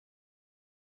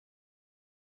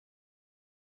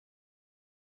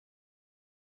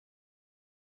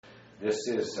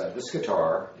This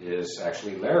guitar is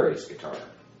actually Larry's guitar,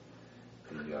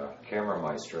 the camera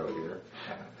maestro here.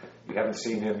 You haven't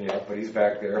seen him yet, but he's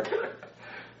back there.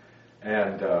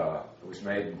 And it was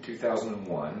made in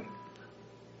 2001,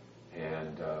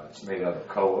 and it's made out of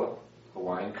koa,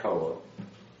 Hawaiian koa, on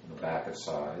the back and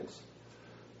sides.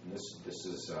 And this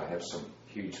is I have some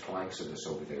huge planks of this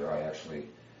over there. I actually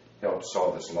helped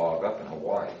saw this log up in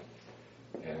Hawaii,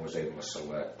 and was able to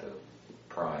select the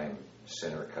prime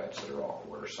center cuts that are all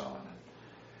quarter sawn,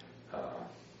 and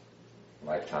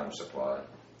lifetime supply,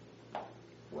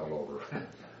 well over.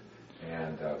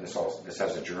 And this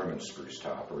has a German spruce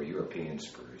top or a European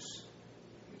spruce.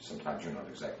 Sometimes you're not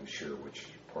exactly sure which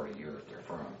part of Europe they're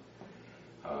from.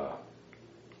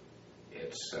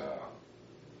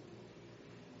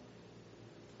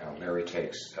 Now Larry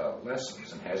takes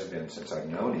lessons and has been since I've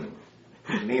known him.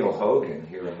 Neil Hogan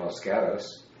here in Los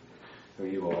Gatos, who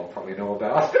you all probably know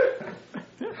about.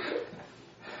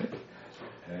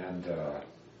 And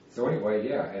so anyway,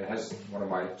 yeah, it has one of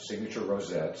my signature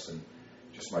rosettes and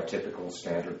just my typical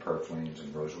standard purflings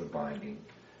and rosewood binding,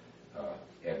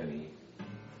 ebony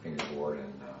fingerboard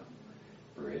and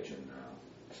bridge. And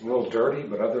it's a little dirty,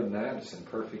 but other than that, it's in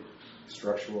perfect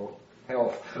structural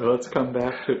health. Well, it's come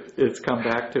back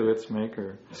to its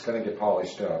maker. It's going to get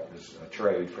polished up as a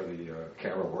trade for the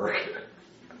camera work.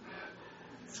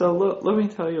 So let me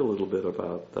tell you a little bit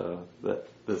about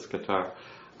this guitar.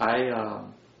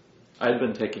 I'd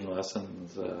been taking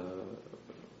lessons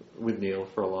with Neil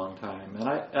for a long time, and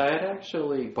I had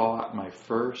actually bought my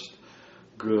first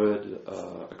good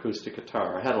acoustic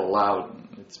guitar. I had a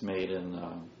Loudon. It's made in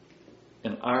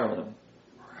Ireland,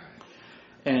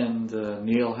 and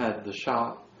Neil had the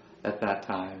shop at that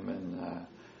time, and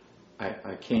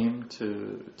I came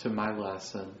to my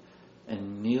lesson,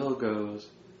 and Neil goes,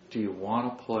 "Do you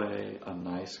want to play a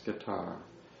nice guitar?"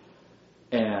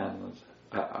 And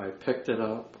I picked it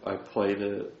up, I played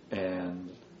it, and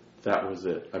that was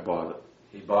it. I bought it.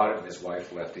 He bought it, and his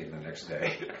wife left him the next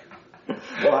day.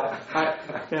 Well,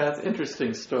 it's an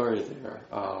interesting story there.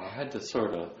 I had to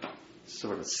sort of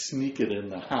sneak it in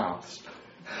the house.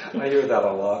 I hear that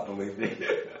a lot, believe me.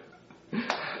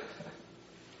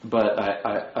 But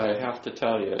I have to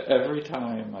tell you, every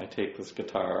time I take this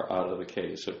guitar out of the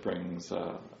case, it brings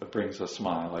a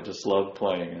smile. I just love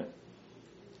playing it.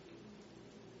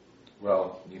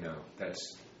 Well,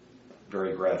 that's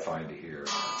very gratifying to hear.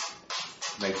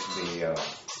 Makes me...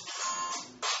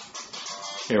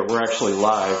 Here, we're actually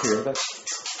live here.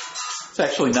 It's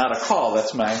actually not a call.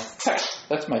 That's my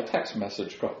text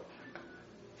message call.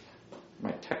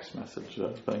 My text message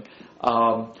thing.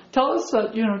 Tell us,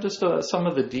 just some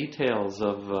of the details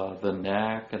of the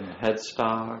neck and the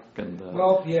headstock and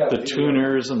the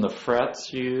tuners and the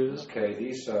frets used. Okay,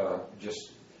 these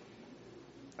just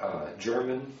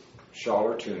German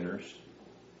Schaller tuners,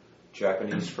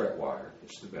 Japanese fret wire.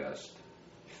 It's the best.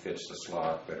 It fits the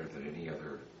slot better than any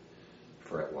other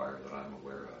fret wire that I'm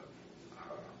aware of.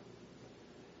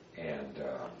 And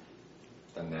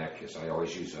the neck is, I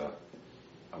always use a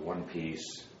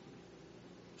one-piece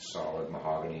solid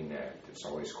mahogany neck. It's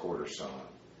always quarter sawn.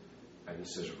 And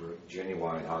this is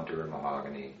genuine Honduran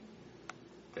mahogany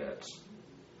that's,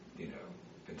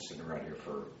 been sitting around here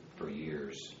for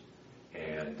years.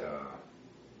 And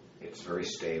it's very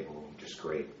stable, just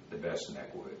great, the best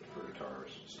neck wood for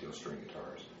guitars, steel string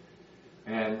guitars.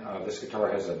 And this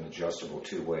guitar has an adjustable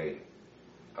two-way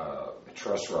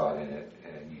truss rod in it,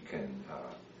 and you can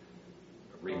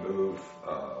remove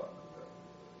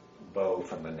bow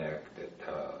from the neck that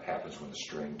happens when the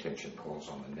string tension pulls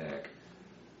on the neck,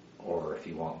 or if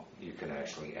you want, you can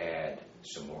actually add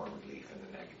some more relief in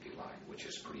the neck if you like, which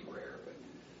is pretty rare.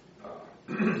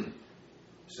 But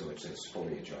so it's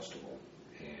fully adjustable,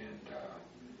 and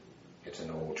it's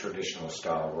an old traditional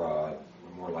style rod,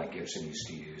 more like Gibson used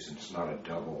to use, and it's not a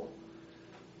double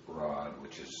rod,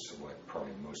 which is what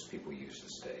probably most people use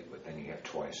this day. But then you have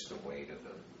twice the weight of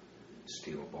the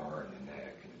steel bar in the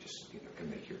neck, and it just can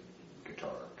make your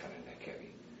guitar kind of neck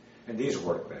heavy. And these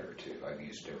work better too. I've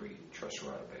used every truss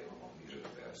rod available. These are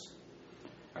the best.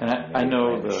 And I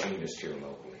know the machinist here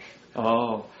locally.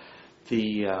 Oh,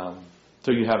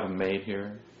 so you have them made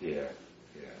here? Yeah.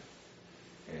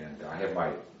 And I have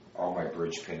all my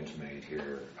bridge pins made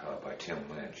here by Tim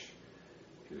Lynch,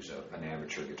 who's an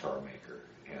amateur guitar maker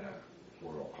and a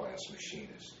world-class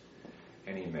machinist.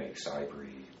 And he makes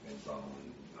ivory and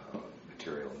bone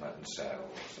material, nut and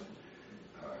saddles, and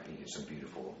he gets some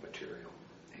beautiful material.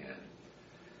 And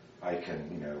I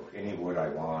can, any wood I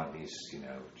want, he's,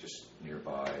 just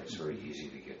nearby. It's very easy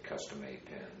to get custom-made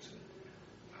pins and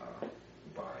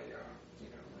by,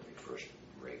 really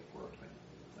first-rate workmen.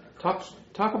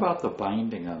 Talk about the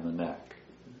binding on the neck.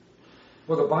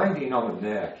 Well, the binding on the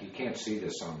neck, you can't see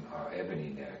this on ebony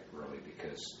neck really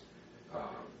because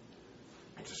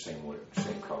it's the same wood,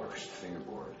 same color as the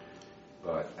fingerboard.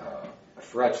 But the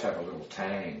frets have a little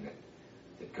tang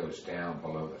that goes down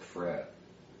below the fret.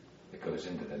 It goes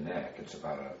into the neck. It's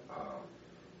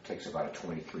takes about a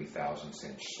 23 thousandths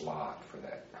inch slot for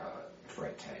that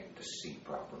fret tang to seat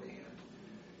properly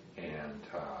in. And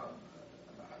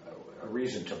a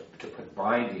reason to put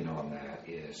binding on that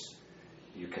is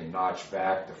you can notch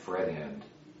back the fret end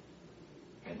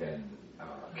and then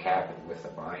cap it with the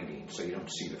binding so you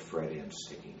don't see the fret end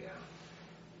sticking down.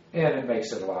 And it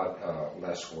makes it a lot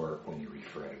less work when you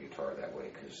refret a guitar that way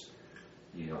because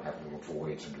you don't have little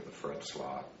voids under the fret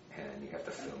slot and you have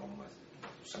to fill them with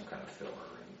some kind of filler.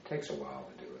 And it takes a while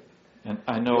to do it. And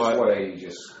I know this way, you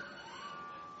just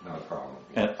not a problem.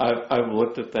 And I've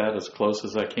looked at that as close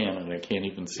as I can, and I can't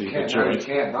even see the joint. You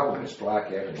can't. Not when it's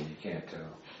black ebony, you can't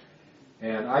tell.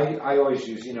 And I always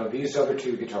use, these other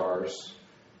two guitars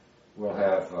will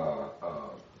have,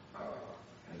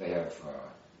 they have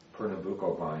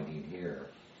Pernambuco binding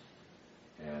here,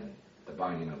 and the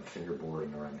binding on the fingerboard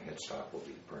and around the headstock will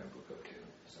be Pernambuco too.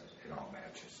 So it all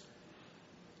matches.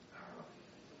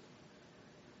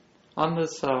 On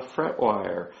this fret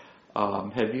wire,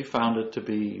 have you found it to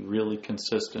be really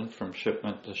consistent from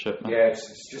shipment to shipment? Yeah,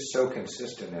 it's just so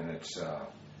consistent, and it's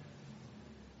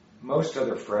most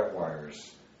other fret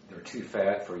wires, they're too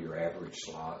fat for your average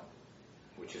slot,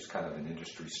 which is kind of an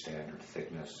industry standard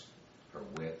thickness or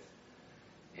width.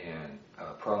 And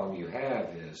a problem you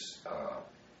have is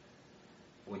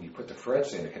when you put the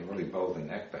frets in, it can really bow the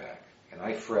neck back. And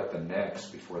I fret the necks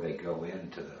before they go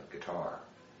into the guitar.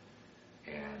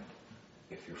 And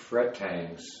if your fret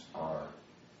tangs are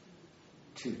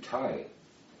too tight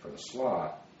for the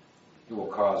slot, it will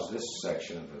cause this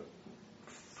section of the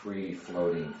free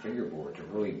floating fingerboard to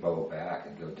really bow back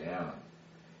and go down.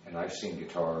 And I've seen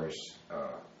guitars,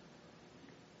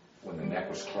 when the neck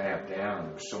was clamped down,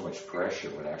 there was so much pressure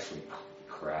it would actually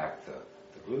crack the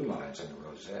glue lines in the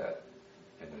rosette.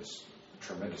 And there's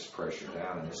tremendous pressure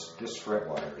down. And this fret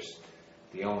wire is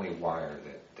the only wire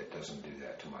that doesn't do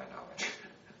that, to my knowledge.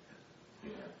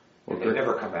 Well, they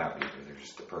never come out either. They're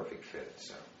just the perfect fit.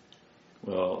 So,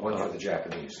 one for the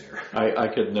Japanese there. I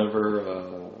could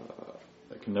never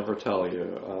tell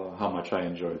you how much I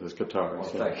enjoy this guitar. Well,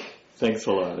 so thanks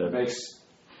a lot, Ed.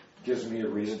 Gives me a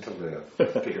reason to live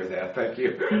to hear that. Thank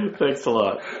you. Thanks a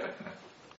lot.